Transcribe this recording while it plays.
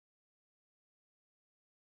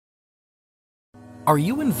Are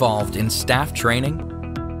you involved in staff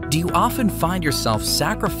training? Do you often find yourself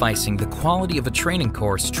sacrificing the quality of a training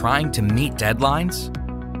course trying to meet deadlines?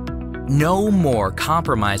 No more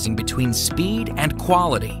compromising between speed and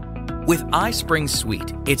quality. With Ispring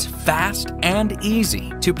Suite, it's fast and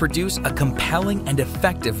easy to produce a compelling and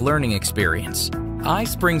effective learning experience.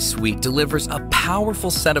 Ispring Suite delivers a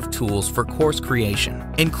powerful set of tools for course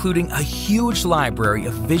creation, including a huge library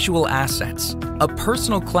of visual assets, a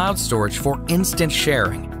personal cloud storage for instant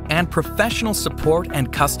sharing, and professional support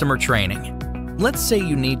and customer training. Let's say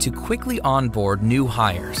you need to quickly onboard new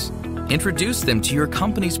hires. Introduce them to your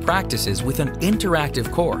company's practices with an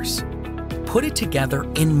interactive course. Put it together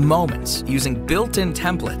in moments using built-in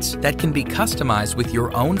templates that can be customized with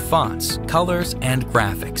your own fonts, colors, and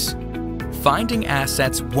graphics. Finding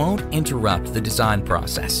assets won't interrupt the design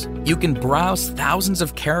process. You can browse thousands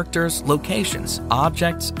of characters, locations,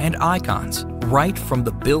 objects, and icons right from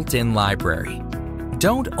the built-in library.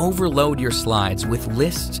 Don't overload your slides with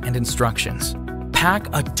lists and instructions. Pack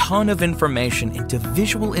a ton of information into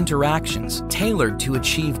visual interactions tailored to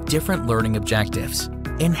achieve different learning objectives.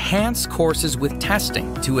 Enhance courses with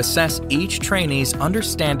testing to assess each trainee's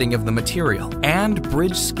understanding of the material and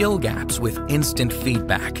bridge skill gaps with instant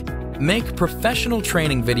feedback. Make professional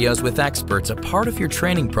training videos with experts a part of your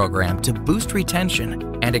training program to boost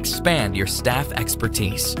retention and expand your staff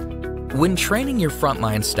expertise. When training your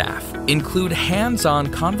frontline staff, include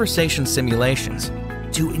hands-on conversation simulations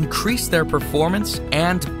to increase their performance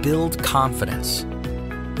and build confidence.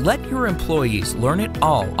 Let your employees learn it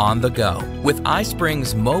all on the go. With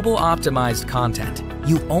Ispring's mobile-optimized content,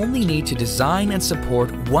 you only need to design and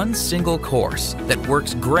support one single course that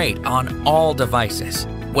works great on all devices.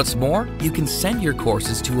 What's more, you can send your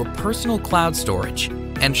courses to a personal cloud storage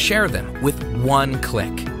and share them with one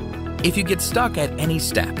click. If you get stuck at any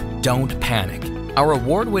step, don't panic. Our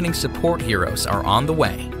award-winning support heroes are on the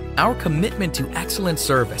way. Our commitment to excellent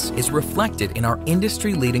service is reflected in our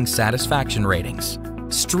industry-leading satisfaction ratings.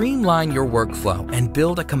 Streamline your workflow and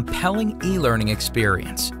build a compelling e-learning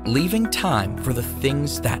experience, leaving time for the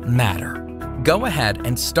things that matter. Go ahead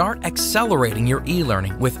and start accelerating your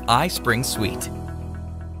e-learning with Ispring Suite.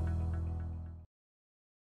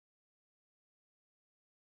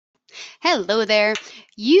 Hello there.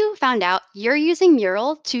 You found out you're using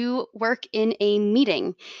Mural to work in a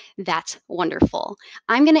meeting. That's wonderful.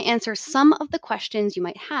 I'm going to answer some of the questions you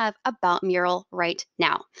might have about Mural right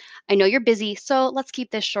now. I know you're busy, so let's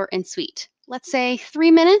keep this short and sweet. Let's say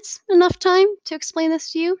 3 minutes, enough time to explain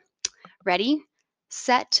this to you? Ready,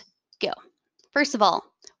 set, go. First of all,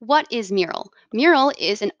 what is Mural? Mural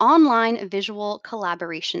is an online visual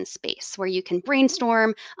collaboration space where you can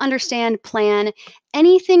brainstorm, understand, plan,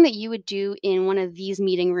 anything that you would do in one of these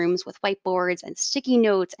meeting rooms with whiteboards and sticky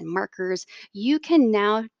notes and markers, you can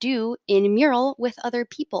now do in Mural with other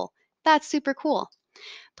people. That's super cool.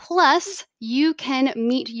 Plus, you can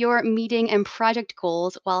meet your meeting and project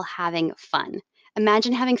goals while having fun.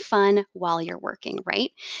 Imagine having fun while you're working,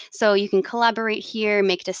 right? So you can collaborate here,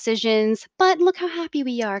 make decisions, but look how happy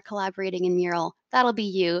we are collaborating in Mural. That'll be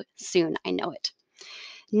you soon, I know it.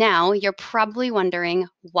 Now, you're probably wondering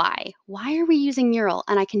why. Why are we using Mural?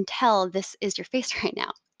 And I can tell this is your face right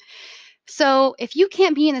now. So, if you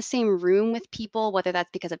can't be in the same room with people, whether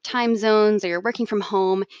that's because of time zones or you're working from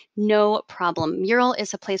home, no problem. Mural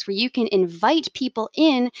is a place where you can invite people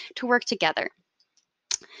in to work together.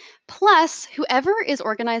 Plus, whoever is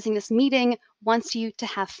organizing this meeting wants you to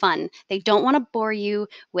have fun. They don't want to bore you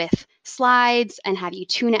with slides and have you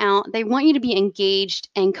tune out. They want you to be engaged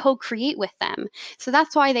and co-create with them. So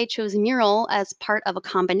that's why they chose Mural as part of a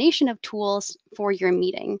combination of tools for your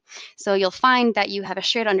meeting. So you'll find that you have a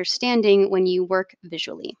shared understanding when you work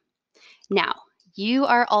visually. Now, you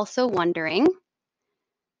are also wondering,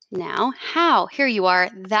 now, how? Here you are.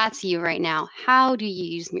 That's you right now. How do you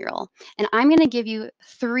use Mural? And I'm going to give you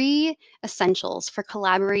 3 essentials for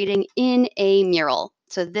collaborating in a mural.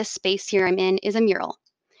 So this space here I'm in is a mural.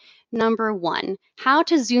 Number 1, how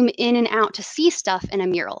to zoom in and out to see stuff in a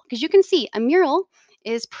mural. Because you can see a mural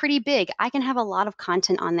is pretty big. I can have a lot of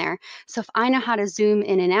content on there. So if I know how to zoom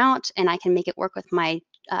in and out and I can make it work with my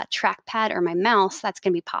trackpad or my mouse, that's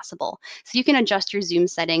going to be possible. So you can adjust your zoom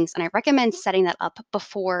settings, and I recommend setting that up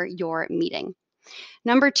before your meeting.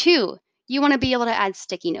 Number 2, you want to be able to add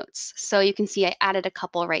sticky notes. So you can see I added a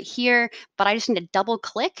couple right here, but I just need to double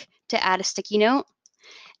click to add a sticky note.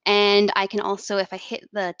 And I can also, if I hit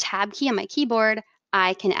the tab key on my keyboard,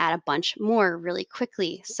 I can add a bunch more really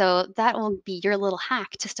quickly. So that will be your little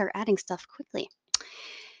hack to start adding stuff quickly.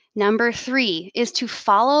 Number 3 is to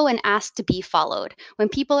follow and ask to be followed. When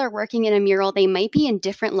people are working in a mural, they might be in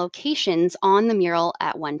different locations on the mural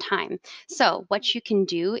at one time. So what you can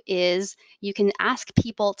do is you can ask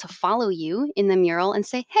people to follow you in the mural and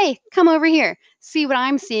say, hey, come over here, see what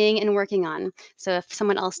I'm seeing and working on. So if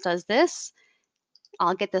someone else does this,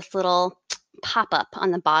 I'll get this little pop-up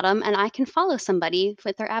on the bottom and I can follow somebody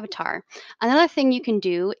with their avatar. Another thing you can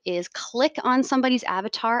do is click on somebody's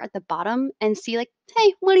avatar at the bottom and see like,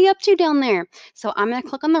 hey, what are you up to down there? So I'm going to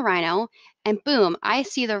click on the rhino and boom, I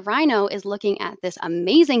see the rhino is looking at this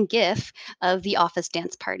amazing GIF of the office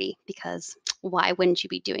dance party, because why wouldn't you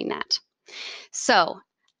be doing that? So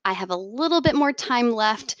I have a little bit more time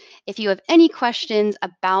left. If you have any questions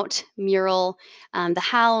about Mural, the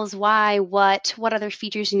hows, why, what other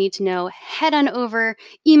features you need to know, head on over,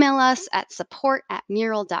 email us at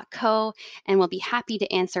support@mural.co, and we'll be happy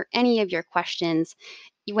to answer any of your questions.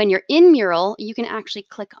 When you're in Mural, you can actually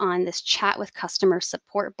click on this chat with customer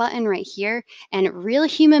support button right here, and real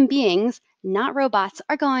human beings, not robots,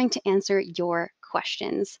 are going to answer your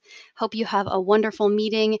questions. Hope you have a wonderful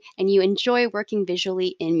meeting and you enjoy working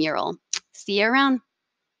visually in Mural. See you around.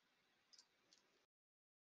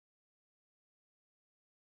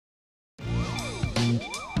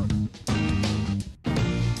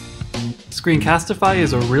 Screencastify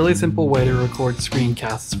is a really simple way to record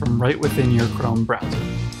screencasts from right within your Chrome browser.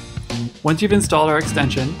 Once you've installed our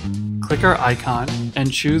extension, click our icon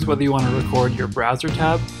and choose whether you want to record your browser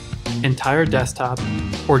tab, entire desktop,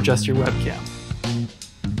 or just your webcam.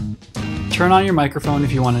 Turn on your microphone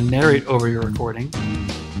if you want to narrate over your recording,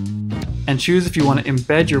 and choose if you want to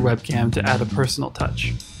embed your webcam to add a personal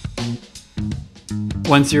touch.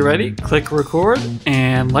 Once you're ready, click record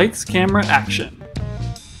and lights, camera, action.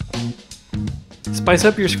 Spice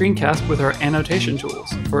up your screencast with our annotation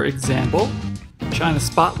tools. For example, shine a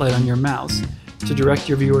spotlight on your mouse to direct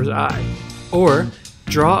your viewer's eye, or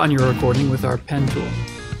draw on your recording with our pen tool.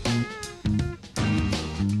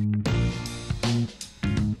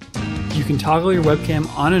 You can toggle your webcam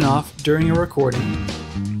on and off during a recording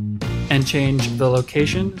and change the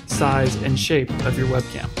location, size, and shape of your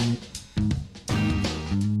webcam.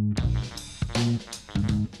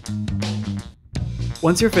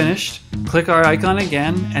 Once you're finished, click our icon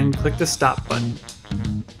again and click the stop button.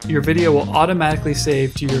 Your video will automatically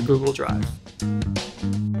save to your Google Drive.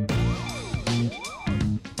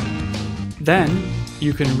 Then,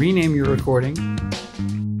 you can rename your recording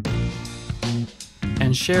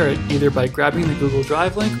and share it either by grabbing the Google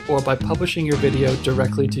Drive link or by publishing your video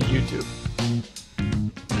directly to YouTube.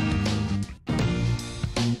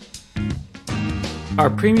 Our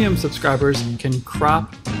premium subscribers can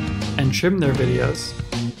crop and trim their videos,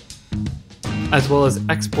 as well as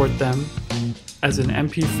export them as an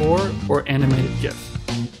MP4 or animated GIF.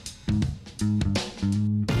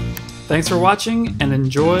 Thanks for watching and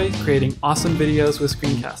enjoy creating awesome videos with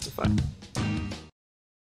Screencastify.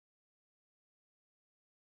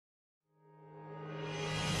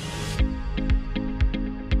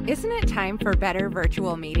 Isn't it time for better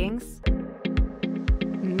virtual meetings?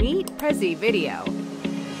 Meet Prezi Video,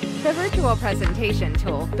 the virtual presentation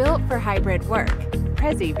tool built for hybrid work.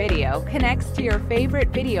 Prezi Video connects to your favorite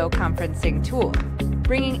video conferencing tool,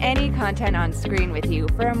 bringing any content on screen with you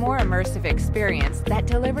for a more immersive experience that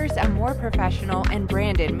delivers a more professional and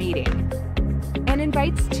branded meeting, and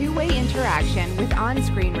invites two-way interaction with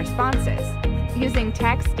on-screen responses using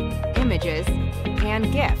text, images,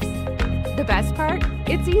 and GIFs. The best part?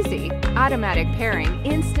 It's easy. Automatic pairing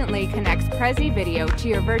instantly connects Prezi Video to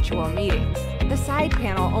your virtual meetings. The side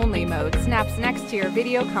panel only mode snaps next to your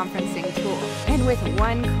video conferencing tool. And with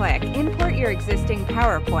one click, import your existing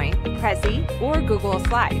PowerPoint, Prezi, or Google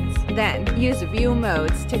Slides. Then, use view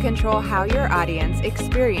modes to control how your audience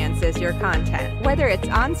experiences your content, whether it's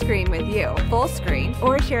on screen with you, full screen,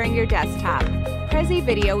 or sharing your desktop. Prezi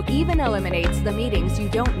Video even eliminates the meetings you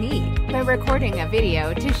don't need by recording a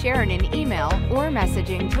video to share in an email or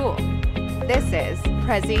messaging tool. This is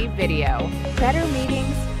Prezi Video. Better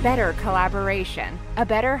meetings, better collaboration, a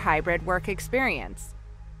better hybrid work experience.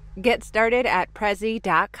 Get started at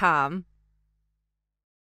Prezi.com.